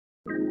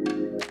Hi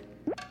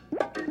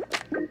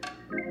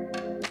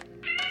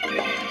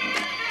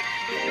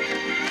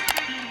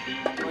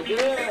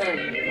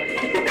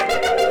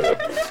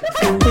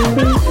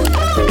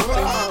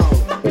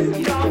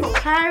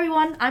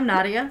everyone, I'm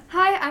Nadia.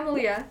 Hi, I'm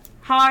Aaliyah.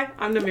 Hi,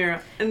 I'm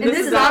Namira. And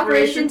this is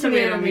Operation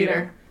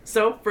Tomatometer.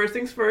 So, first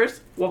things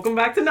first, welcome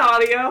back to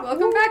Nadia.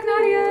 Welcome back,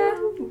 Nadia.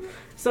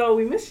 So,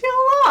 we missed you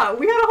a lot.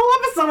 We had a whole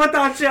episode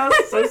without you.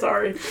 So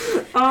sorry.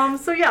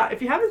 So yeah,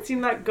 if you haven't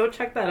seen that, go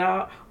check that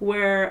out,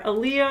 where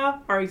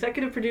Aaliyah, our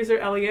executive producer,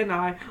 Elliot, and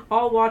I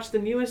all watched the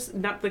newest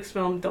Netflix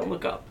film, Don't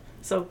Look Up.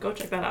 So, go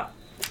check that out.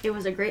 It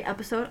was a great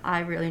episode. I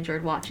really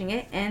enjoyed watching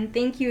it. And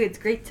thank you. It's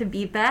great to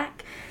be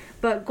back.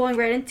 But going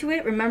right into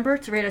it, remember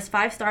to rate us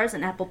 5 stars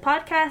on Apple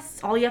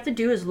Podcasts. All you have to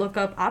do is look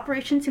up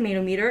Operation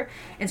Tomatometer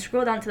and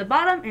scroll down to the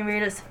bottom and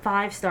rate us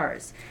 5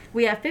 stars.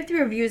 We have 50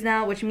 reviews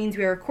now, which means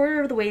we are a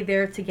quarter of the way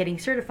there to getting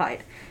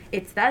certified.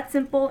 It's that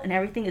simple, and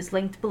everything is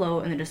linked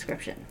below in the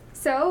description.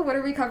 So, what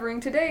are we covering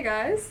today,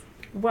 guys?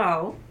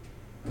 Well,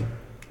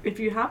 if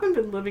you haven't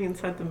been living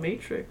inside the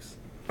Matrix,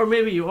 or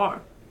maybe you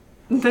are,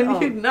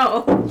 then you'd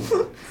know.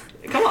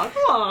 Come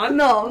on.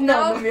 No.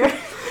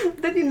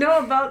 Then you know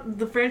about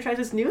the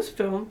franchise's newest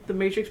film, The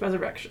Matrix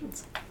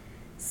Resurrections.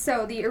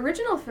 So, the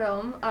original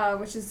film,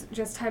 which is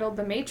just titled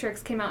The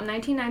Matrix, came out in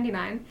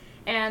 1999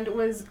 and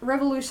was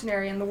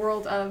revolutionary in the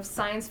world of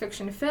science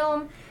fiction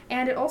film,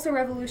 and it also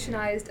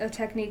revolutionized a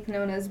technique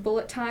known as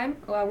bullet time,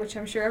 which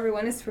I'm sure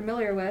everyone is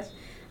familiar with.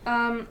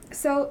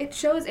 So, it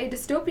shows a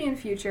dystopian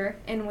future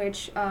in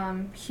which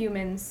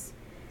humans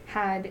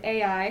had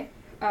AI,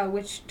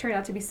 which turned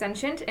out to be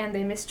sentient, and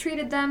they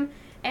mistreated them,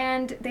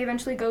 and they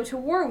eventually go to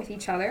war with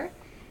each other.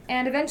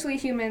 And eventually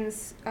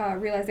humans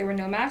realized they were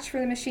no match for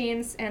the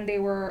machines, and they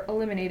were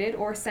eliminated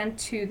or sent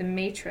to the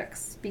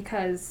Matrix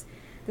because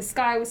the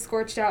sky was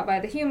scorched out by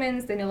the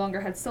humans, they no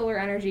longer had solar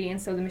energy,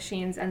 and so the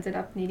machines ended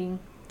up needing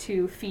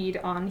to feed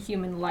on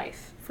human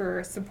life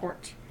for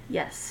support.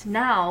 Yes,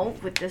 now,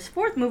 with this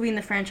 4th movie in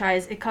the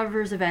franchise, it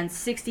covers events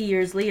 60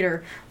 years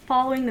later,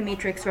 following the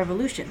Matrix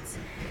Revolutions.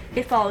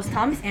 It follows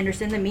Thomas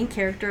Anderson, the main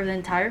character of the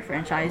entire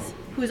franchise,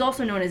 who is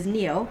also known as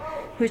Neo,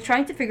 who is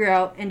trying to figure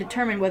out and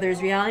determine whether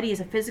his reality is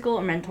a physical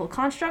or mental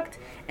construct,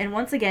 and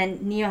once again,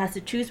 Neo has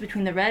to choose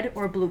between the red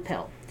or blue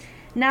pill.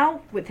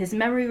 Now, with his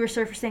memory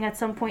resurfacing at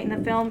some point in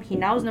the film, he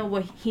now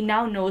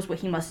knows what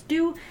he must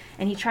do,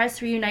 and he tries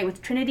to reunite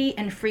with Trinity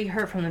and free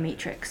her from the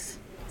Matrix.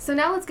 So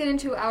now let's get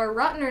into our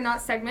Rotten or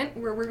Not segment,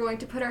 where we're going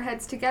to put our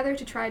heads together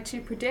to try to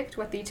predict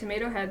what the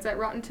tomato heads at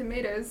Rotten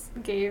Tomatoes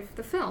gave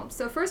the film.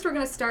 So first we're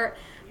going to start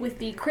with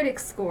the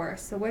critics' score.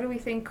 So what do we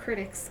think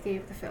critics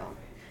gave the film?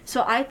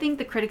 So I think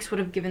the critics would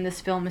have given this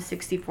film a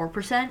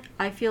 64%.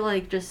 I feel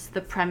like just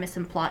the premise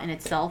and plot in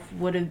itself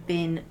would have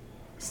been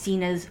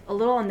seen as a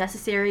little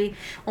unnecessary,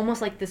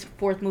 almost like this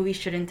 4th movie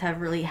shouldn't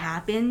have really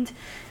happened.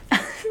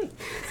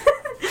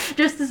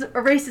 Just to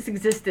erase its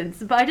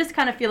existence. But I just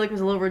kind of feel like it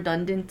was a little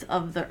redundant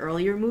of the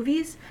earlier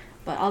movies,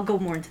 but I'll go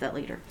more into that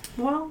later.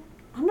 Well,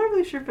 I'm not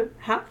really sure if it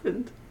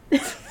happened.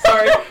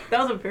 Sorry, that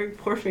was a very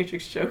poor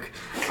Matrix joke.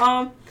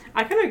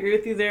 I kind of agree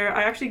with you there.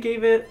 I actually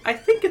gave it, I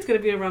think it's going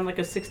to be around like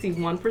a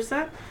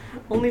 61%,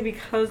 only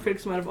because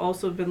critics might have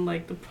also been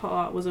like the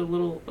plot was a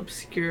little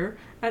obscure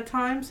at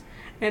times,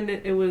 and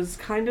it was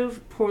kind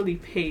of poorly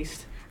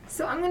paced.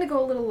 So I'm going to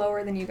go a little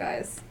lower than you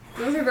guys.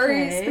 Those are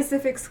very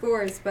specific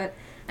scores, but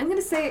I'm going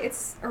to say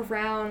it's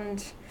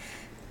around,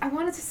 I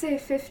wanted to say a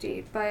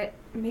 50, but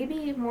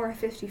maybe more a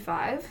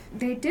 55.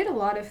 They did a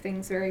lot of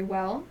things very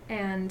well,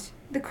 and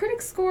the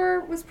critics' score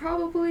was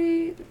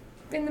probably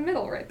in the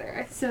middle right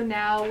there. So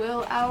now,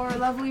 will our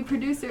lovely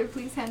producer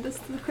please hand us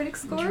the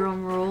critics' score?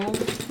 Drum roll.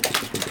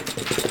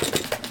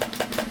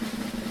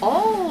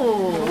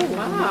 Oh!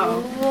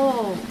 Wow.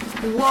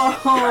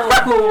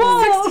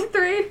 Whoa!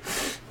 63!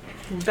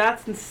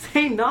 That's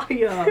insane,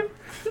 Nadia.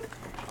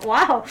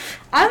 Wow.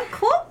 I'm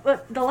close.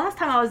 The last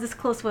time I was this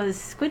close was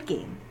Squid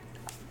Game.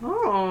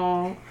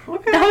 Oh,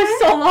 okay. That was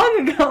so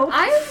long ago.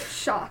 I'm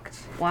shocked.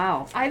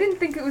 Wow. I didn't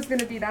think it was going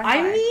to be that high.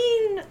 I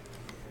mean,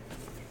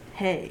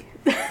 hey.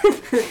 My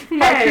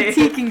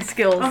critiquing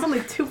skills. I was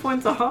only 2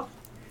 points off.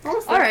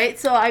 Alright,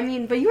 so I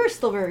mean, but you were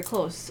still very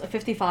close. A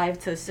 55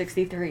 to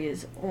 63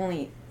 is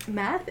only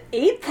math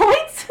 8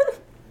 points?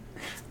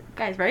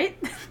 Guys, right?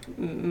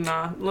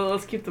 Nah,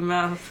 let's keep the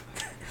math.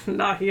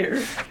 Not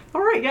here.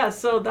 Alright, yeah,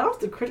 so that was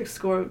the critics'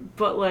 score,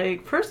 but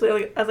like,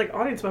 personally, like, as like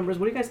audience members,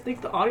 what do you guys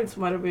think the audience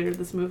might have rated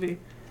this movie?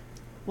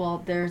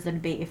 Well, there's a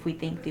debate if we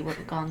think they would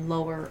have gone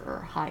lower or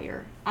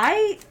higher.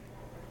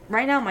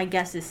 Right now, my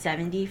guess is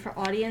 70 for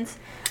audience.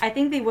 I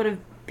think they would have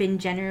been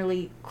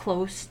generally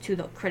close to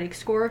the critic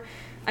score.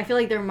 I feel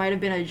like there might have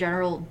been a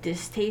general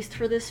distaste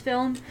for this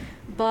film,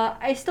 but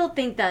I still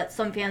think that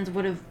some fans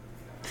would have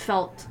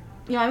felt,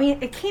 I mean,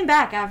 it came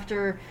back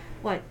after,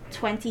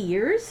 20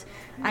 years?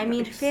 I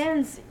mean,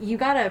 fans, you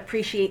gotta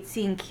appreciate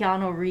seeing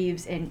Keanu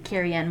Reeves and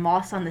Carrie-Anne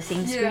Moss on the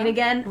same screen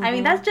again. Mm-hmm. I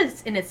mean, that's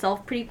just in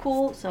itself pretty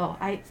cool, so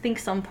I think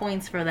some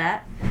points for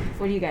that.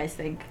 What do you guys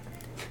think?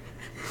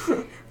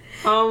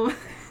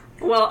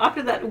 Well,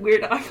 after that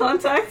weird eye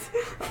contact,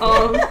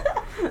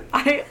 I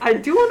I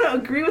do want to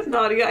agree with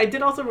Nadia. I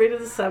did also rate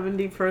it a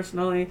 70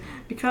 personally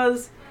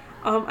because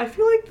I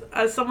feel like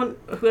as someone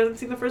who hasn't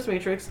seen the first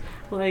Matrix,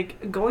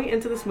 like going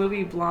into this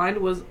movie blind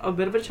was a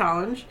bit of a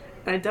challenge.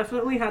 And I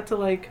definitely had to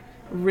like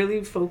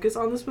really focus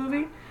on this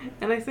movie,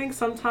 and I think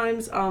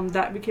sometimes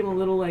that became a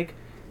little like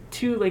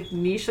too like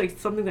niche, like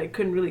something that I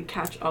couldn't really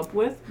catch up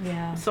with.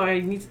 Yeah. So I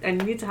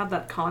need to have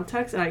that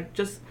context, and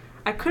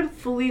I couldn't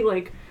fully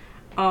like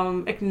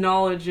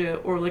acknowledge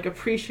it or like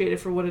appreciate it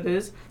for what it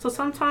is. So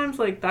sometimes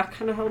like that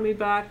kind of held me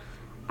back.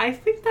 I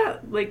think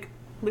that like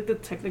the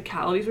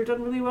technicalities were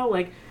done really well,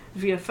 like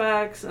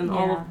VFX and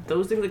all of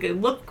those things. Like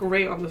it looked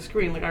great on the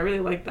screen. Like I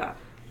really like that.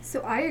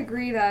 So I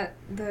agree that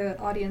the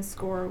audience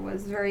score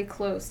was very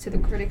close to the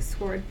critics'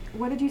 score.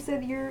 What did you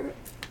say your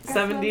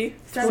 70.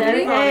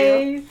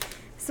 70?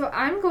 So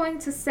I'm going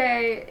to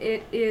say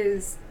it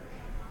is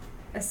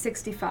a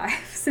 65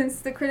 since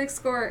the critics'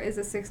 score is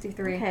a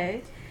 63.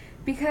 Okay.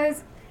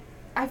 Because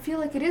I feel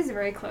like it is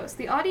very close.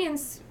 The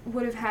audience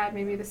would have had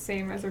maybe the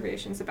same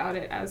reservations about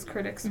it as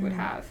critics would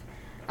have.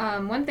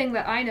 One thing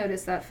that I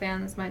noticed that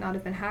fans might not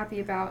have been happy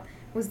about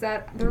was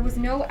that there was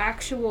no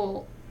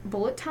actual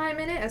bullet time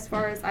in it, as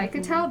far as I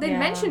could tell. They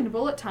mentioned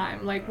bullet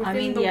time, like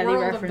within the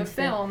world of the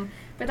film,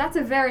 but that's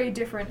a very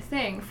different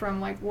thing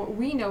from like what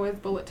we know as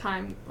bullet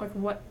time, like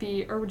what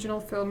the original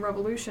film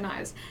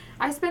revolutionized.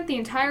 I spent the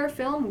entire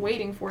film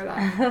waiting for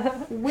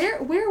that.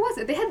 Where was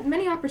it? They had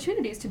many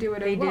opportunities to do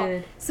it as well.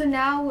 Did. So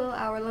now will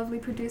our lovely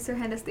producer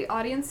hand us the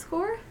audience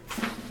score?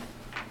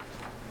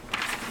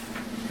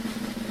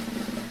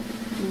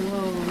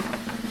 Whoa.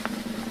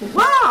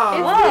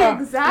 Wow!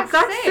 It's the exact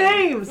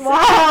same.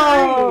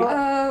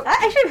 Wow!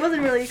 I actually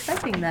wasn't really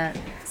expecting that.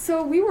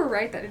 So we were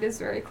right that it is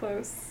very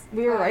close.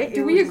 We were right.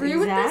 Do we agree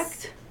with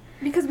this?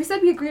 Because we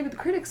said we agreed with the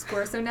critics'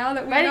 score, so now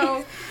that we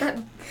know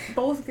that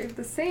both give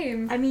the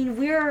same. I mean,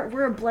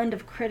 we're a blend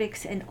of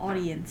critics and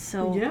audience,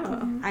 so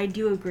yeah. I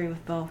do agree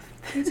with both.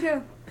 Me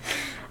too.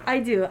 I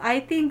do. I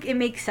think it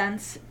makes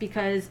sense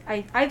because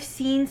I've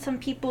seen some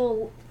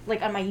people,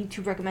 like on my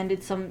YouTube,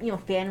 recommended some,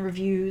 fan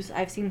reviews.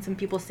 I've seen some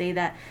people say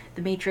that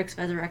The Matrix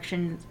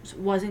Resurrection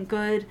wasn't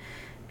good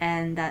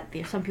and that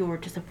some people were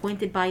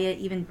disappointed by it,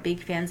 even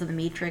big fans of The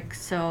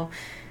Matrix. So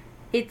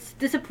it's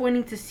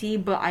disappointing to see,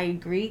 but I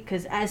agree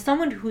because as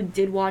someone who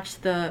did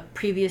watch the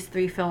previous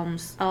 3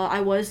 films,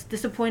 I was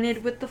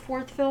disappointed with the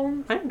 4th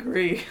film. I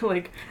agree.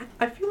 Like,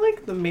 I feel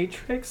like The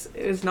Matrix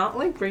is not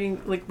like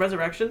bringing, like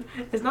Resurrection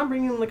is not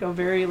bringing like a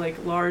very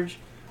like large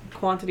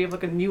quantity of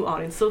like a new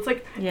audience. So it's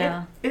like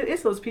it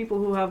is those people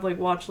who have like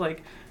watched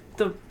like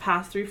the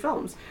past 3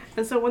 films,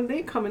 and so when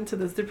they come into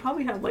this, they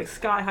probably have like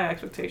sky high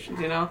expectations,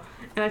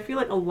 and I feel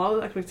like a lot of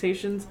the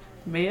expectations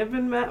may have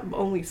been met, but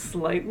only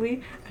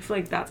slightly. I feel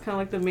like that's kind of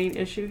like the main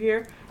issue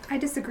here. I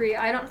disagree.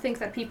 I don't think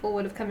that people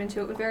would have come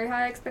into it with very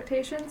high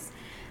expectations.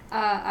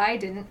 I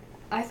didn't.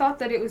 I thought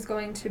that it was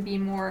going to be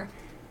more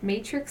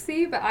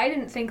Matrixy, but I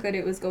didn't think that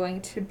it was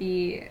going to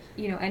be,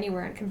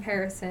 anywhere in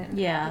comparison to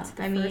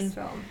the first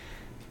film.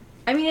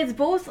 I mean, it's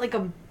both like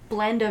a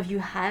blend of you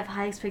have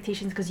high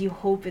expectations because you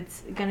hope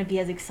it's going to be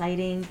as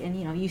exciting and,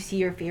 you see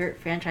your favorite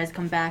franchise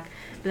come back,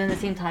 but then at the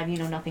same time,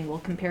 nothing will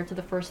compare to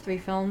the first 3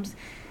 films.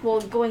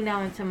 Well, going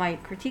now into my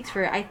critiques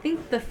for it, I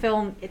think the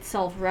film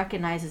itself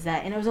recognizes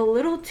that, and it was a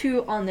little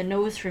too on the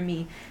nose for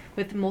me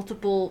with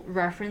multiple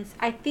reference.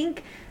 I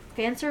think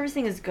fan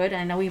servicing is good,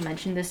 and I know we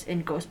mentioned this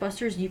in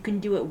Ghostbusters. You can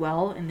do it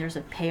well, and there's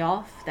a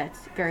payoff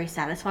that's very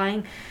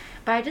satisfying,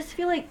 but I just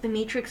feel like The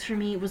Matrix for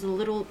me was a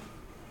little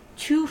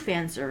too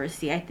fan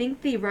servicey. I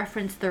think they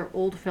referenced their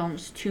old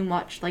films too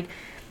much. Like,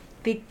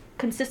 they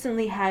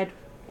consistently had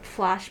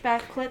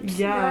flashback clips,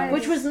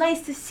 which was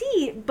nice to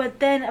see, but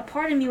then a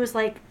part of me was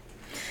like,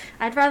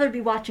 I'd rather be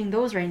watching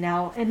those right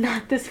now and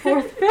not this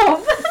 4th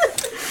film.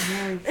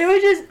 It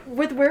was just,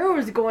 with where it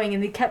was going,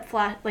 and they kept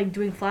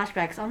doing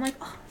flashbacks, I'm like,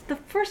 oh, the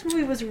first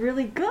movie was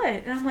really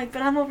good, and I'm like,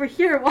 but I'm over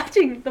here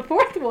watching the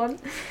 4th one.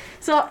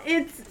 So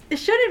it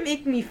shouldn't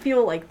make me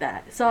feel like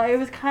that. So it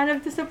was kind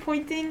of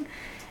disappointing.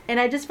 And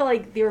I just felt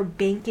like they were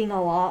banking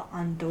a lot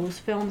on those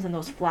films and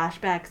those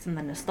flashbacks and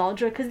the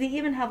nostalgia, because they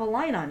even have a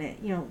line on it.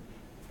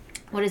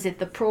 What is it?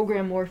 The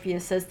program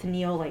Morpheus says to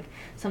Neo, like,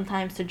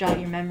 sometimes to jog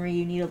your memory,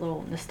 you need a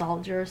little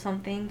nostalgia or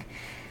something.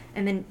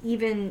 And then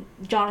even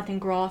Jonathan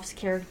Groff's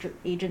character,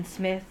 Agent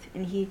Smith,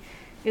 and he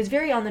was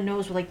very on the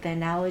nose with, like, the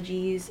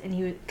analogies. And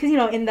he was,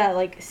 because, in that,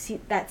 like,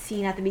 that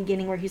scene at the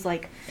beginning where he's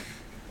like,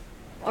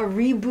 a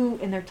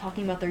reboot, and they're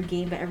talking about their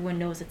game, but everyone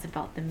knows it's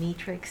about the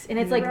Matrix, and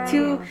it's like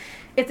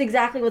it's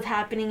exactly what's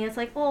happening, and it's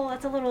like, oh,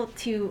 that's a little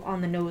too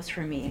on the nose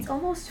for me. It's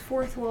almost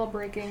fourth wall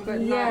breaking,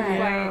 but not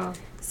quite.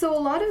 So a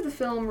lot of the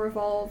film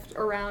revolved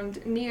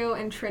around Neo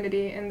and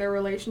Trinity and their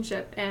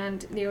relationship,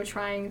 and Neo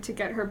trying to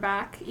get her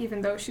back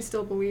even though she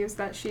still believes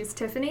that she's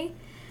Tiffany.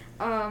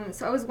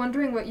 So I was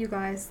wondering what you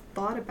guys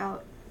thought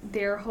about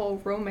their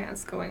whole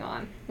romance going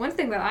on. One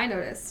thing that I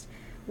noticed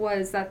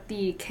was that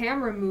the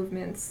camera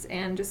movements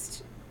and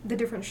just the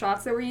different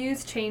shots that were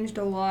used changed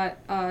a lot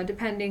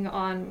depending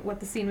on what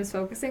the scene was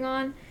focusing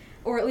on,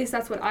 or at least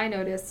that's what I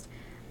noticed.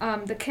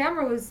 the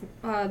camera was,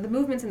 the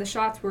movements and the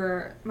shots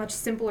were much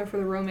simpler for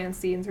the romance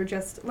scenes, or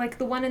just like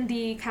the one in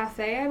the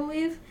cafe, I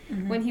believe,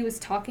 when he was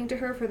talking to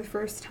her for the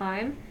first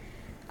time.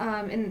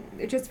 And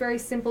just very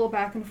simple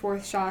back and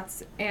forth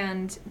shots,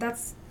 and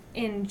that's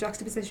in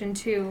juxtaposition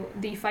to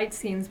the fight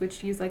scenes,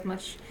 which use like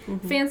much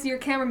fancier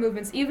camera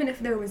movements, even if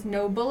there was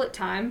no bullet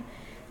time.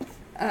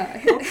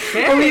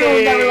 Oh, we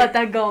will never let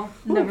that go.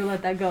 Never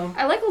let that go.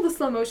 I like all the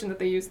slow motion that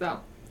they use, though.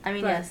 I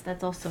mean, yes,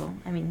 that's also,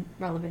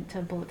 relevant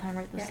to bullet time,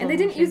 right? Yeah, and they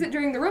didn't use it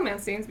during the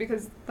romance scenes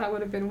because that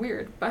would have been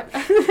weird, but...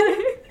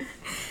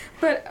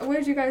 But what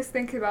did you guys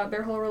think about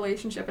their whole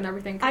relationship and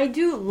everything? I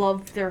do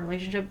love their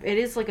relationship. It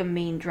is like a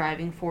main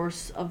driving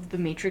force of the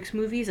Matrix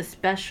movies,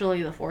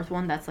 especially the fourth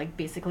one. That's like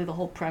basically the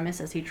whole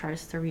premise as he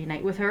tries to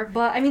reunite with her.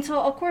 But so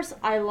of course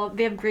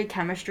they have great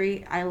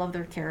chemistry. I love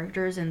their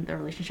characters and the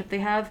relationship they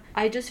have.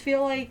 I just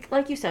feel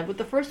like you said, with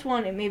the first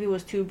one it maybe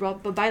was too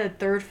abrupt, but by the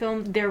third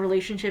film their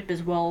relationship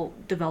is well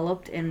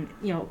developed and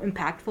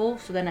impactful.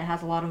 So then it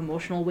has a lot of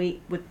emotional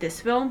weight with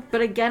this film. But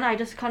again, I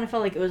just kind of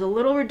felt like it was a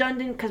little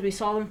redundant because we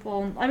saw them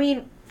fall.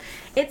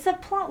 It's a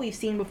plot we've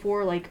seen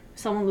before, like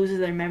someone loses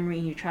their memory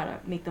and you try to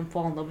make them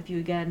fall in love with you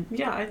again.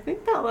 Yeah, I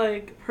think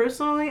that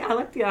personally, I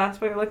like the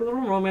aspect, I like a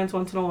little romance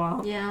once in a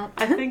while. Yeah.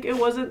 I think it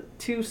wasn't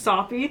too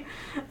soppy.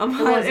 It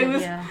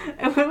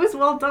was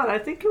well done. I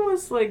think it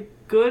was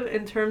good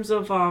in terms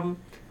of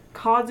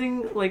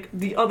causing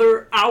the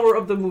other hour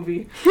of the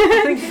movie.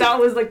 I think that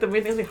was the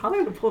main thing. I was like, how are they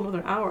going to pull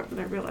another hour? And then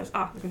I realized,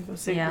 they're going to go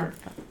save her.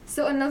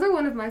 So another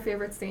one of my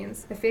favorite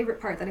scenes, a favorite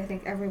part that I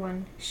think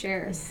everyone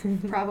shares,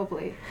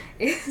 probably,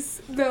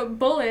 is the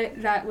bullet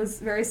that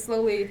was very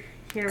slowly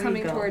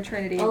coming toward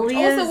Trinity.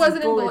 Aaliyah's also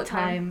wasn't in bullet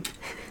time.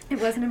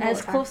 It wasn't in bullet time.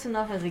 As close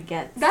enough as it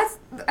gets. That's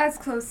as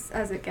close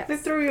as it gets. They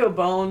threw you a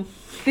bone.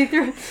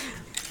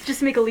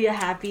 Just make Aaliyah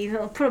happy.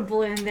 Put a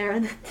bullet in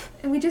there.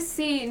 And we just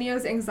see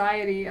Neo's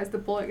anxiety as the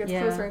bullet gets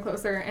closer and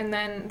closer, and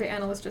then the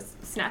analyst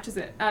just snatches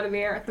it out of the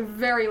air at the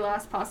very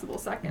last possible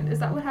second. Is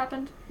that what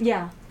happened?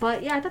 Yeah.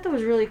 But yeah, I thought that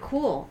was really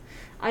cool.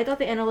 I thought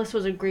the analyst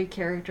was a great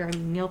character.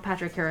 Neil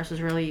Patrick Harris was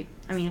really...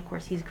 of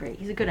course, he's great.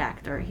 He's a good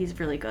actor. He's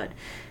really good.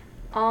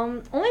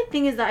 Only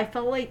thing is that I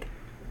felt like...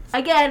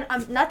 Again,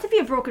 not to be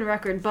a broken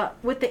record, but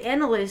with the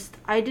analyst,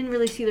 I didn't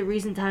really see the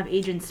reason to have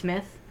Agent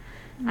Smith.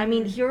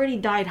 He already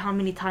died how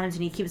many times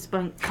and he keeps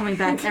coming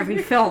back every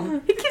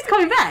film. He keeps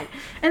coming back.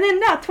 And then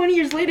now, 20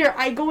 years later,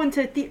 I go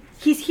into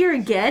he's here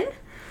again?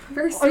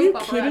 Are you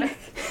kidding?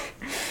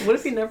 What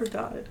if he never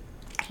died?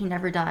 He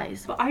never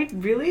dies. But I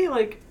really,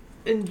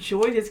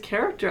 enjoyed his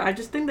character. I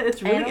just think that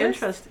it's really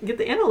interesting. Get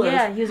the analyst.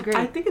 Yeah, he was great.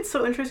 I think it's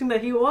so interesting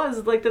that he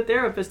was, the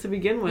therapist to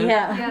begin with.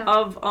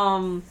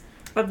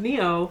 Of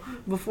Neo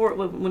before,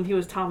 when he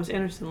was Thomas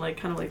Anderson,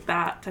 kind of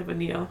that type of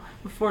Neo,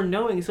 before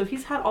knowing. So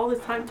he's had all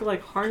this time to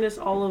harness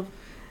all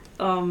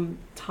of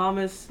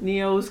Thomas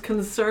Neo's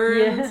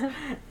concerns,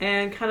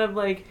 and kind of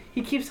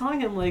he keeps telling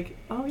him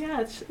oh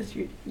yeah, it's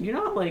you're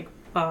not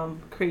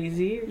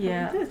crazy.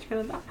 You're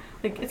kind of that.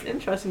 It's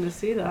interesting to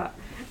see that.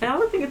 And I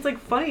would think it's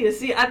funny to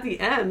see at the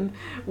end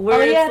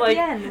where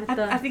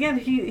at the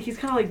end he's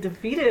kind of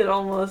defeated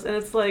almost, and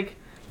it's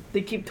they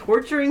keep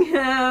torturing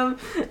him,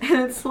 and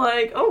it's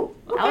okay.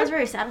 That was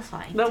very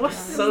satisfying. That was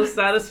so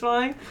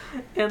satisfying.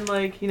 And,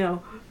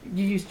 you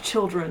use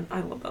children.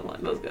 I love that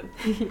line. That was good.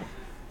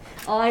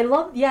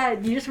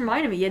 You just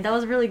reminded me. Yeah, that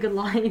was a really good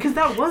line. Because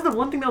that was the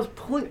one thing that was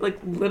pulling,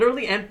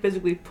 literally and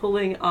physically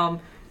pulling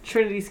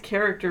Trinity's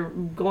character,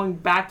 going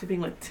back to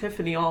being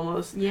Tiffany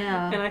almost.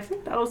 Yeah. And I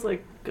think that was,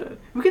 good.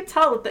 We could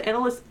tell that the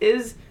analyst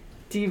is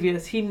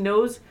devious. He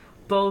knows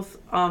both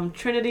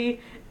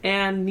Trinity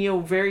and Neo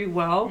very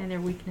well. And their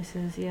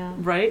weaknesses, yeah.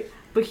 Right?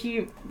 But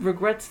he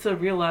regrets to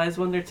realize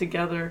when they're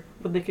together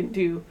what they can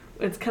do.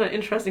 It's kind of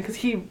interesting because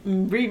he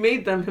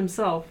remade them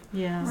himself.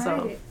 Yeah.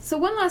 Right. So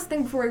one last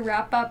thing before we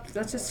wrap up,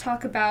 let's just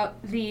talk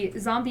about the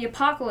zombie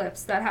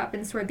apocalypse that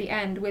happens toward the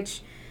end,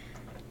 which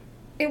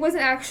it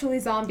wasn't actually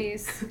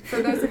zombies,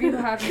 for those of you who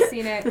haven't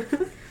seen it.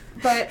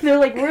 But they're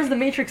where's the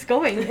Matrix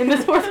going in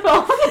this fourth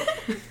film?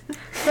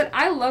 But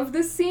I love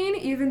this scene,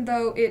 even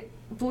though it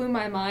blew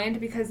my mind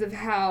because of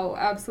how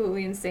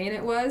absolutely insane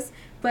it was.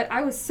 But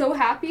I was so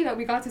happy that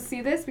we got to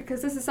see this,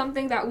 because this is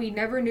something that we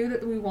never knew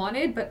that we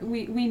wanted, but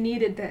we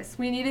needed this.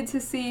 We needed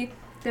to see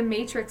the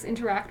Matrix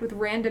interact with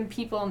random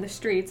people on the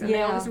streets, and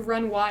they all just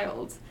run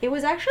wild. It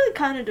was actually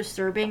kind of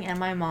disturbing, and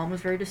my mom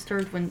was very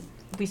disturbed when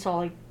we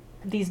saw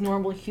these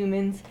normal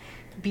humans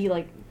be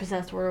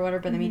possessed or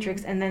whatever by the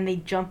Matrix, and then they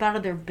jump out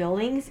of their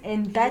buildings,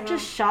 and that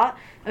just shot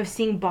of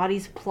seeing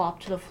bodies plop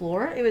to the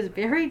floor, it was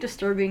very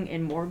disturbing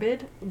and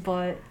morbid,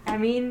 but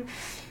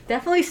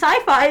definitely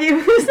sci-fi.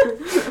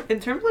 In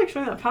terms of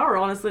showing that power,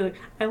 honestly,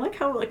 I like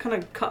how kind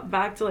of cut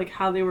back to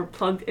how they were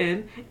plugged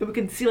in, and we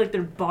can see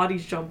their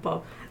bodies jump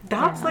up.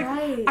 That's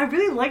right. I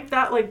really like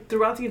that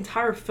throughout the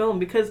entire film,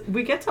 because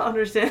we get to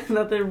understand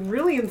that they're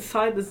really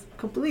inside this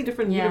completely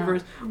different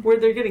universe where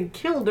they're getting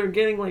killed, they're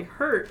getting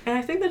hurt, and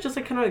I think that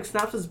just kind of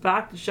snaps us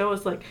back to show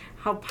us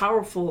how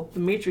powerful the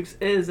Matrix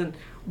is and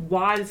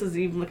why this is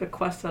even a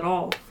quest at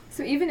all.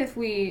 So even if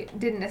we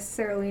didn't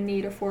necessarily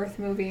need a fourth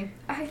movie,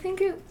 I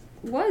think it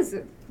was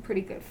a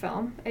pretty good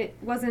film. It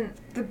wasn't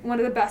one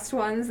of the best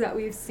ones that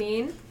we've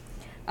seen,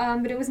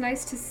 but it was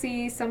nice to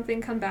see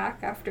something come back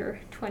after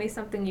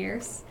 20-something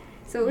years.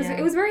 So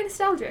it was very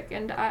nostalgic,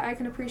 and I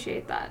can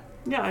appreciate that.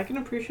 Yeah, I can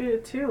appreciate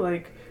it too.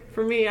 Like,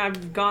 for me,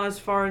 I've gone as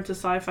far into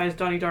sci-fi as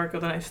Donnie Darko,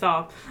 then I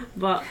stopped.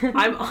 But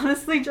I'm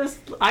honestly just,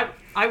 I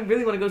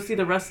really want to go see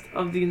the rest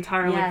of the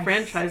entire like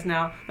franchise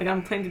now. Like,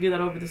 I'm planning to do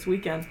that over this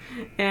weekend.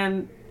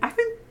 And I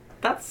think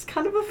that's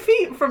kind of a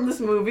feat from this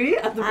movie,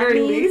 at the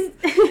very least.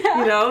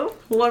 You know,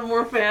 one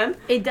more fan.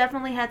 It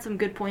definitely had some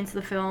good points,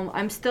 the film.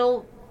 I'm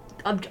still,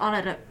 on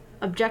an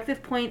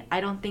objective point, I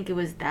don't think it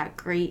was that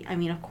great. I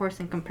mean, of course,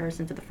 in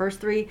comparison to the first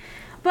three.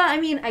 But,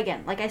 I mean,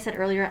 again, like I said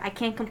earlier, I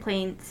can't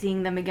complain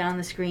seeing them again on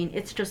the screen.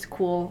 It's just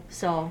cool.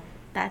 So,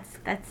 that's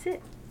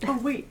it. Oh,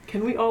 wait.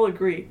 Can we all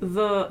agree?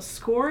 The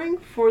scoring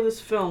for this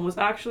film was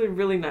actually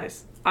really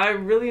nice. I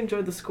really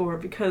enjoyed the score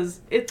because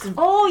it's...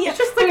 Oh, yeah. It's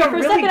just like for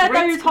a second, I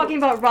thought you were talking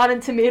about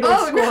Rotten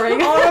Tomatoes scoring.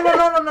 No.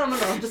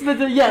 No. Just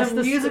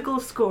the musical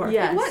score.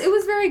 Yes. It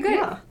was very good.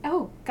 Yeah.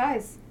 Oh,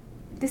 guys.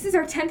 This is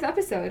our 10th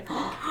episode.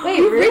 Wait,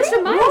 We've really? reached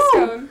a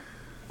milestone.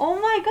 Oh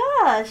my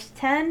gosh.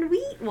 10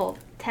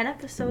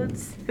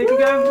 episodes. Thank you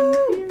guys.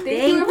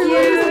 Thank you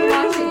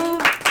everyone for watching.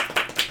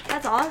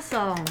 That's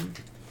awesome.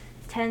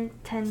 10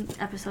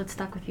 episodes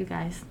stuck with you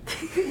guys.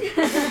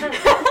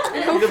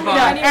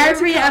 Goodbye.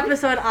 Every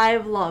episode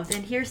I've loved,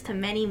 and here's to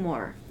many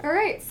more.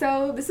 Alright,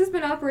 so this has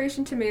been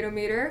Operation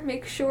Tomatometer.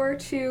 Make sure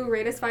to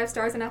rate us 5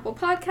 stars on Apple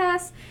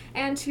Podcasts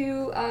and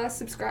to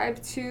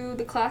subscribe to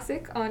The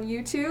Classic on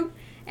YouTube.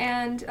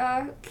 And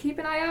keep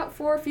an eye out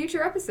for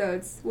future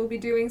episodes. We'll be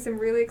doing some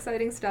really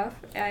exciting stuff,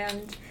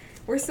 and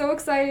we're so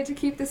excited to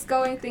keep this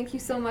going. Thank you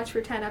so much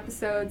for 10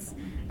 episodes,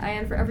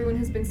 and for everyone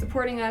who's been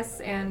supporting us,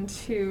 and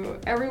to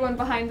everyone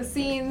behind the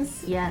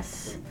scenes.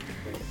 Yes.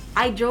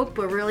 I joke,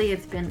 but really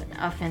it's been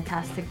a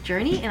fantastic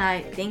journey, and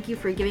I thank you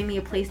for giving me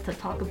a place to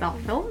talk about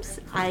films.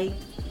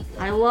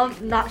 I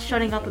love not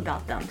shutting up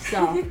about them,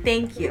 so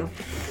thank you.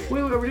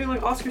 Wait, we're doing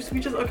like Oscar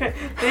speeches? Okay.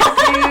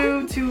 Thank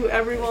you to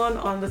everyone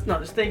on this. No,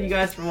 just thank you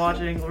guys for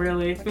watching,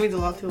 really. It means a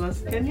lot to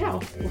us. And yeah,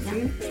 we'll see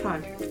you next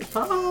time.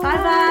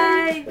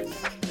 Bye.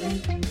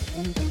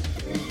 Bye-bye.